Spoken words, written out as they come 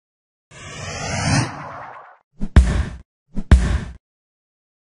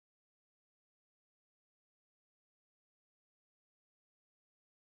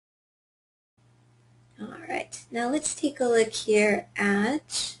right, now let's take a look here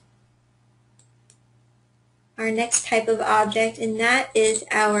at our next type of object, and that is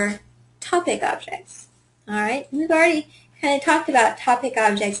our topic objects. All right, we've already kind of talked about topic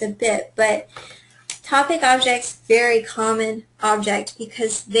objects a bit, but topic objects, very common object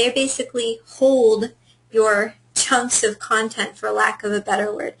because they basically hold your chunks of content, for lack of a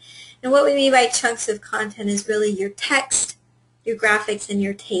better word. And what we mean by chunks of content is really your text, your graphics, and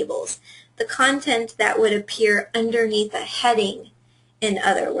your tables. The content that would appear underneath a heading, in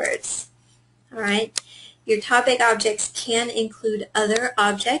other words. All right. Your topic objects can include other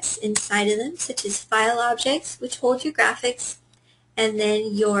objects inside of them, such as file objects, which hold your graphics, and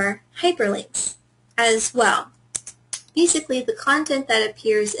then your hyperlinks as well. Basically, the content that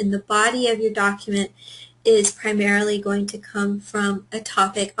appears in the body of your document is primarily going to come from a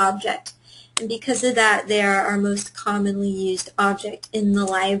topic object. And because of that, they are our most commonly used object in the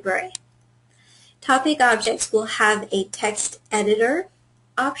library. Topic objects will have a text editor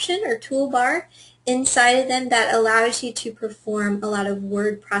option or toolbar inside of them that allows you to perform a lot of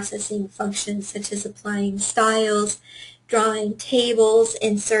word processing functions, such as applying styles, drawing tables,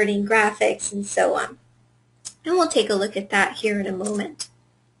 inserting graphics, and so on. And we'll take a look at that here in a moment.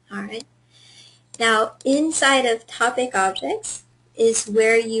 All right. Now, inside of topic objects is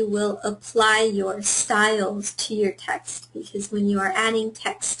where you will apply your styles to your text, because when you are adding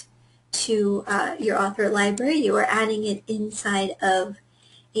text to your author library, you are adding it inside of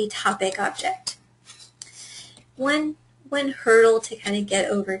a topic object. One hurdle to kind of get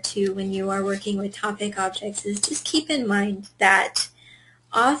over to when you are working with topic objects is just keep in mind that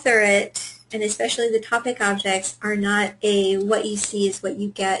author it, and especially the topic objects, are not a what you see is what you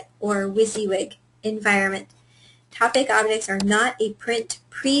get or WYSIWYG environment. Topic objects are not a print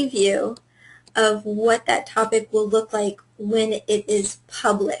preview of what that topic will look like when it is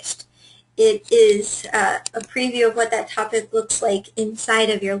published. It is a preview of what that topic looks like inside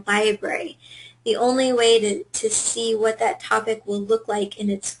of your library. The only way to see what that topic will look like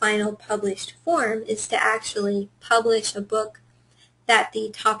in its final published form is to actually publish a book that the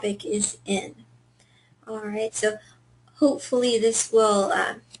topic is in. All right, so hopefully this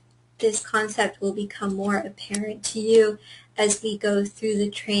concept will become more apparent to you as we go through the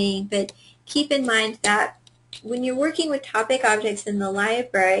training. But keep in mind that when you're working with topic objects in the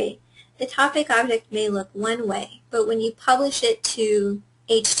library, the topic object may look one way, but when you publish it to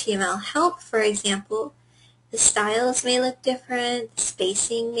HTML help, for example, the styles may look different, the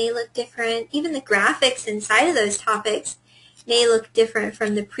spacing may look different, even the graphics inside of those topics may look different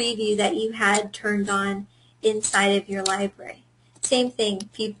from the preview that you had turned on inside of your library. Same thing,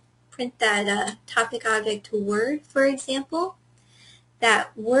 if you print that topic object to Word, for example,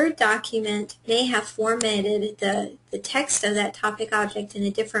 that Word document may have formatted the text of that topic object in a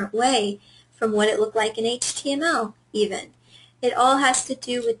different way from what it looked like in HTML even. It all has to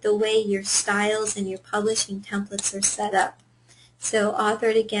do with the way your styles and your publishing templates are set up. So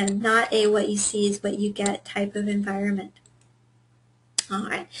authored, again, not a what you see is what you get type of environment. All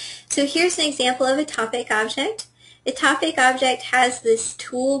right, so here's an example of a topic object. The topic object has this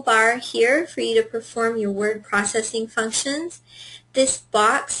toolbar here for you to perform your word processing functions. This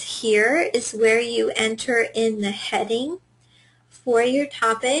box here is where you enter in the heading for your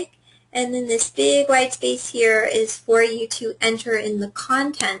topic, and then this big white space here is for you to enter in the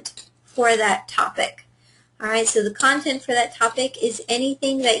content for that topic. All right, so the content for that topic is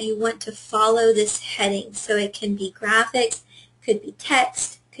anything that you want to follow this heading. So it can be graphics, could be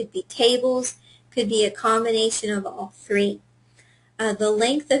text, could be tables, could be a combination of all three. The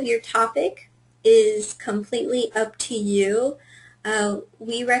length of your topic is completely up to you.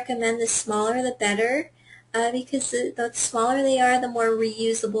 We recommend the smaller the better because the smaller they are, the more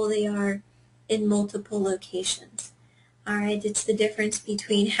reusable they are in multiple locations. All right, it's the difference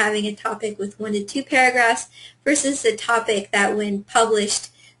between having a topic with 1 to 2 paragraphs versus a topic that when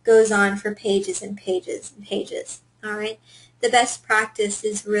published goes on for pages and pages and pages. All right, the best practice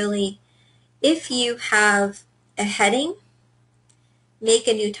is really, if you have a heading, make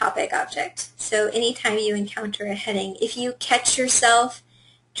a new topic object. So anytime you encounter a heading, if you catch yourself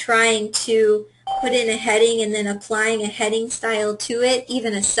trying to put in a heading and then applying a heading style to it,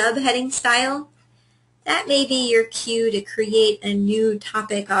 even a subheading style, that may be your cue to create a new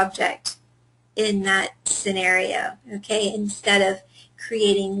topic object in that scenario, okay, instead of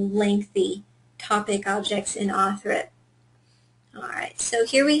creating lengthy topic objects in AuthorIt. All right, so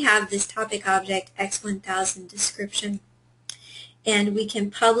here we have this topic object X1000 description, and we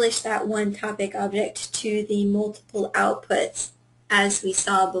can publish that one topic object to the multiple outputs as we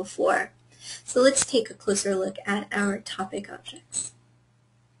saw before. So let's take a closer look at our topic objects.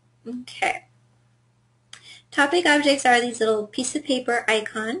 Okay. Topic objects are these little piece of paper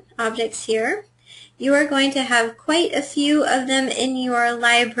icon objects here. You are going to have quite a few of them in your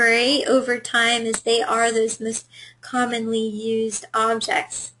library over time, as they are those most commonly used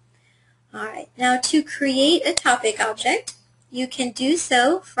objects. Alright, now to create a topic object, you can do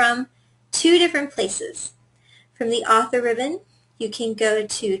so from two different places. From the author ribbon, you can go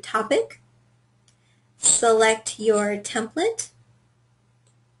to Topic, select your template.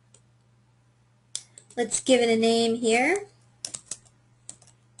 Let's give it a name here.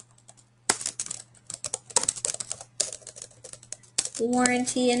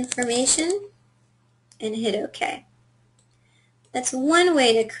 Warranty information, and hit OK. That's one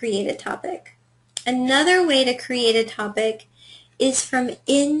way to create a topic. Another way to create a topic is from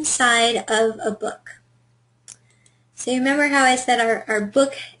inside of a book. So you remember how I said our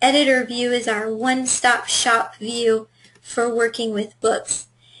book editor view is our one-stop shop view for working with books.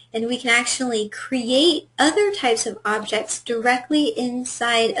 And we can actually create other types of objects directly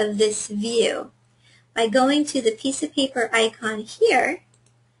inside of this view by going to the piece of paper icon here,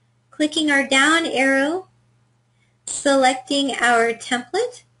 clicking our down arrow, selecting our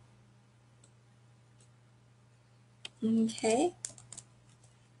template. Okay.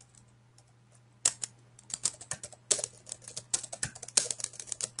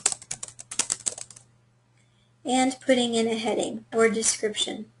 And putting in a heading or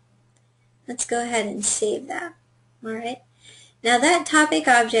description. Let's go ahead and save that. Alright. Now that topic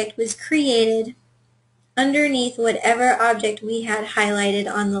object was created underneath whatever object we had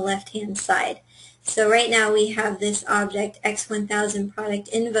highlighted on the left-hand side. So right now we have this object X1000 product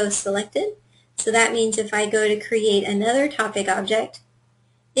info selected. So that means if I go to create another topic object,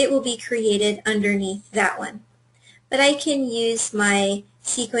 it will be created underneath that one. But I can use my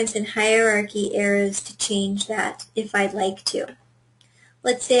sequence and hierarchy arrows to change that if I'd like to.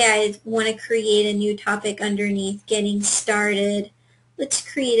 Let's say I want to create a new topic underneath getting started. Let's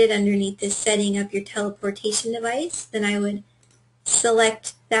create it underneath this setting up your teleportation device. Then I would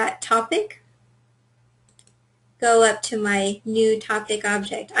select that topic, go up to my new topic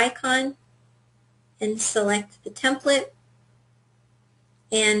object icon, and select the template,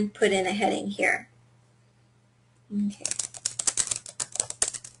 and put in a heading here. Okay.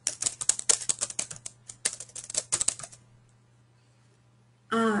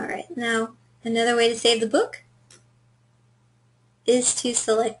 Alright, now another way to save the book is to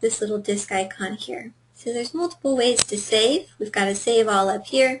select this little disk icon here. So there's multiple ways to save. We've got a save all up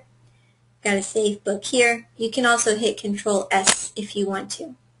here. We've got a save book here. You can also hit Control S if you want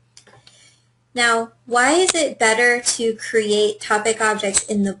to. Now, why is it better to create topic objects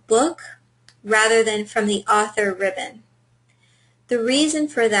in the book rather than from the author ribbon? The reason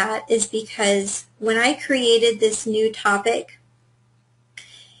for that is because when I created this new topic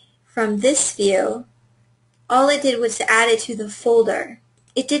from this view, all it did was to add it to the folder.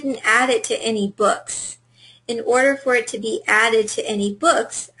 It didn't add it to any books. In order for it to be added to any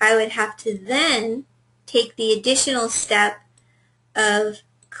books, I would have to then take the additional step of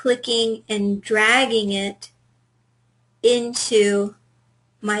clicking and dragging it into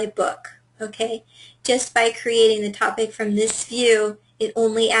my book. Okay? Just by creating the topic from this view, it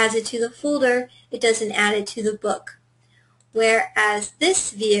only adds it to the folder. It doesn't add it to the book. Whereas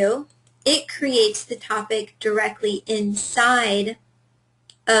this view, it creates the topic directly inside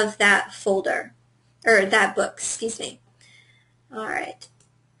of that folder, or that book, excuse me. Alright,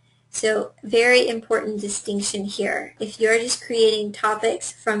 so very important distinction here. If you're just creating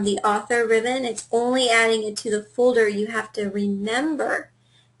topics from the author ribbon, it's only adding it to the folder. You have to remember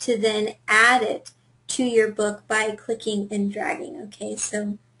to then add it to your book by clicking and dragging. Okay,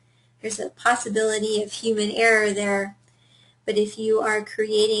 so there's a possibility of human error there. But if you are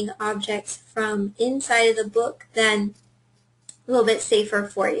creating objects from inside of the book, then a little bit safer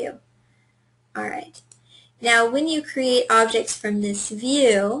for you. Alright. Now when you create objects from this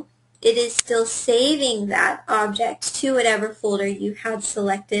view, it is still saving that object to whatever folder you had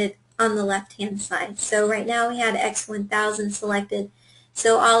selected on the left-hand side. So right now we had X1000 selected,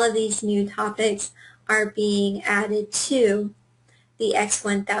 so all of these new topics are being added to the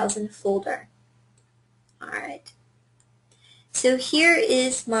X1000 folder. Alright. So here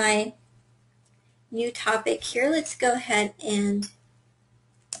is my new topic here. Let's go ahead and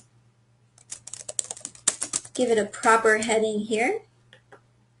give it a proper heading here.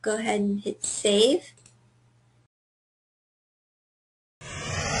 Go ahead and hit save.